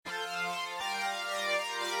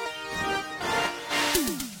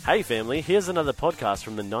Hey family, here's another podcast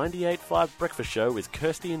from the 98.5 Breakfast Show with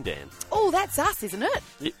Kirsty and Dan. Oh, that's us, isn't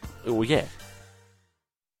it? Oh, yeah.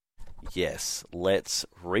 Yes, let's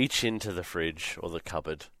reach into the fridge or the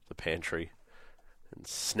cupboard, the pantry, and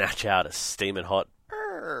snatch out a steaming hot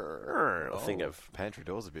thing of... Pantry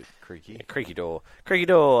door's a bit creaky. Yeah, creaky door. Creaky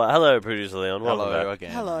door. Hello, Producer Leon. Welcome Hello back.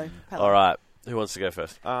 again. Hello. All right. Who wants to go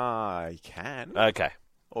first? I can. Okay.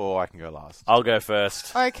 Or I can go last. I'll go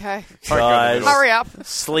first. Okay. Guys, Hurry up.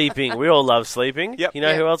 sleeping. We all love sleeping. Yep. You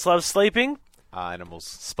know who else loves sleeping? Animals.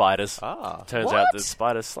 Spiders. Ah. Turns What? out that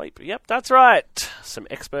spiders sleep. Yep, that's right. Some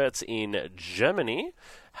experts in Germany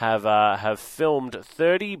have filmed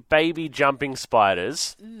 30 baby jumping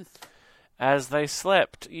spiders as they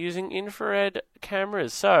slept using infrared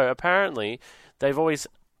cameras. So apparently, they've always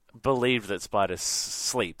believed that spiders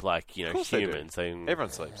sleep like humans. Everyone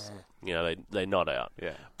sleeps. They nod out.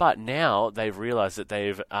 Yeah. But now they've realised that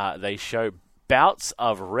they show bouts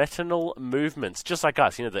of retinal movements, just like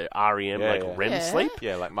us. The REM, REM Yeah. sleep.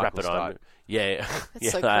 Yeah, like Michael Stipe. Yeah.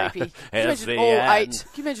 That's so creepy. Can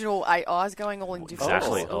you imagine all 8 eyes going all in different...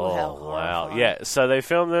 Exactly. Oh, how Oh, wow. horrifying. Yeah. So they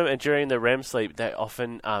film them, and during the REM sleep, they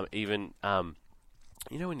often even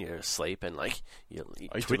when you're asleep and you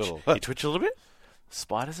twitch, you twitch a little bit.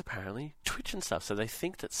 Spiders apparently twitch and stuff, so they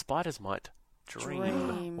think that spiders might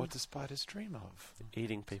dream. What do spiders dream of?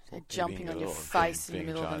 Eating people. They're jumping on your Eating face in the being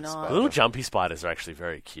middle of the giant night. spider. Little jumpy spiders are actually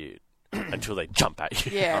very cute until they jump at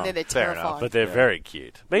you. Yeah, and then they're fair enough. terrifying. But they're very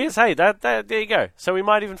cute. But yes, hey, that there you go. So we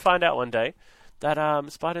might even find out one day that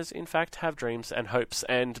spiders, in fact, have dreams and hopes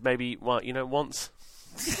and maybe wants.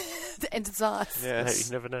 And desires. Yes.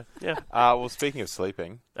 You never know. Yeah. Well, speaking of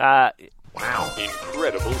sleeping, Wow.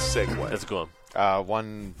 Incredible segue. That's a good one.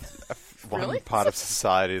 one Really? part of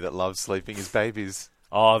society that loves sleeping is babies.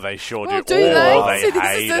 Oh, they sure do. Oh, do they? Oh, So this is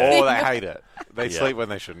hate the it. thing. Or they hate it. They Yeah. sleep when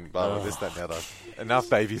they shouldn't. Blah, blah, this, that, and the other. Enough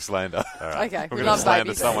baby slander. Okay, We're we going love to slander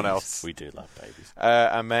babies. someone else. We do love babies.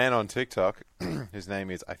 A man on TikTok, whose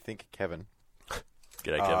name is, I think, Kevin,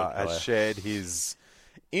 G'day, Kevin. has shared his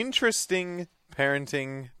interesting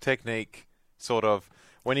parenting technique, sort of,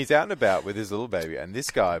 when he's out and about with his little baby. And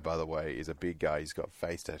this guy, by the way, is a big guy. He's got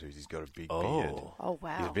face tattoos. He's got a big beard. Oh, He's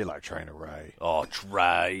a wow. bit like Trainer Ray. Oh,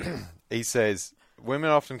 Trey. He says,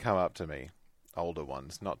 women often come up to me, older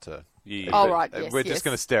ones, not to... Yeah. Oh, but, right, yes, We're yes. just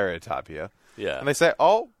going to stereotype here. Yeah. And they say,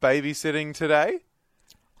 oh, babysitting today?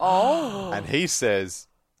 Oh. And he says,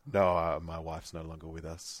 no, my wife's no longer with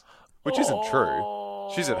us. Which isn't true.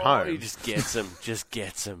 She's at home. He just gets him. Just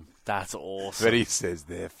gets him. That's awesome. But he says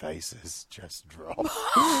their faces just drop.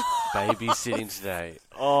 Babysitting today.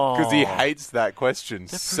 Oh. Because he hates that question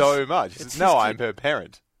so much. He says, It's no, his I'm kid. her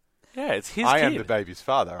parent. Yeah, it's his I kid. am the baby's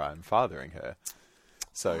father. I'm fathering her.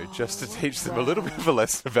 So just to teach them a little bit of a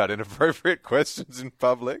lesson about inappropriate questions in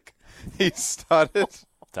public, he started...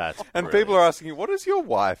 That's And brilliant. people are asking you, what does your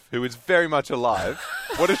wife, who is very much alive,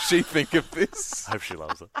 what does she think of this? I hope she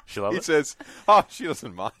loves it. She loves He it? says, oh, she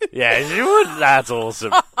doesn't mind. Yeah, she would. That's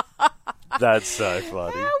awesome. That's so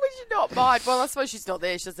funny. How would you not mind? Well, I suppose she's not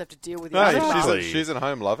there. She doesn't have to deal with it. No, Exactly. she's at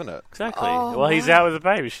home loving it. Exactly. Oh, well, he's wow. out with the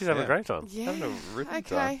baby. She's having a Yeah. great time. Yeah. Having a ripping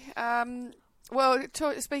Okay. Well,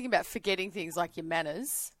 speaking about forgetting things like your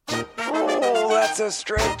manners. Oh, that's a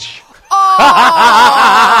stretch.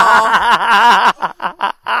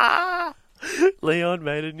 Leon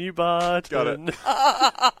made a new button. Got it.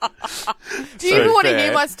 Do you even want to fair.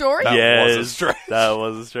 hear my story? That Yes, was a stretch. That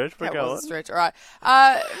was a stretch. But That go was on. a stretch. All right.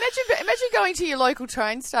 Imagine going to your local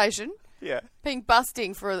train station, Yeah. being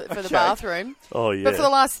busting for the bathroom. Oh, yeah. But for the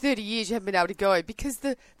last 30 years, you haven't been able to go because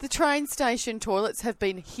the train station toilets have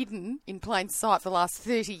been hidden in plain sight for the last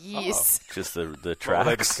 30 years. Just the Well, they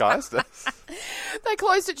tracks. disguised us. They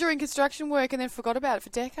closed it during construction work and then forgot about it for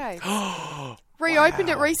decades. Reopened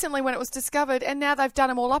it recently when it was discovered, and now they've done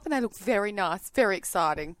them all up, and they look very nice, very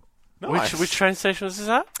exciting. Nice. Which train station was this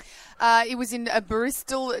at? It was in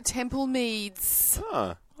Bristol Temple Meads.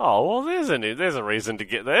 Huh. Oh, well, there's a reason to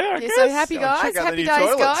get there, I Yeah, guess. so happy Go and guys, check out the happy new days,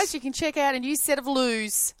 toilets. guys. You can check out a new set of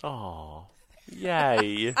loos. Oh,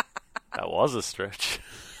 yay. That was a stretch.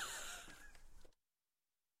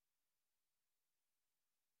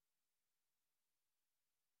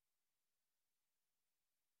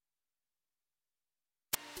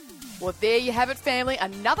 Well, there you have it, family.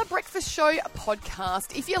 Another Breakfast Show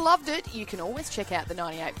podcast. If you loved it, you can always check out the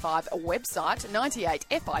 98.5 website,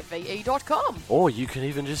 98five.com. Or you can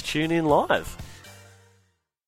even just tune in live.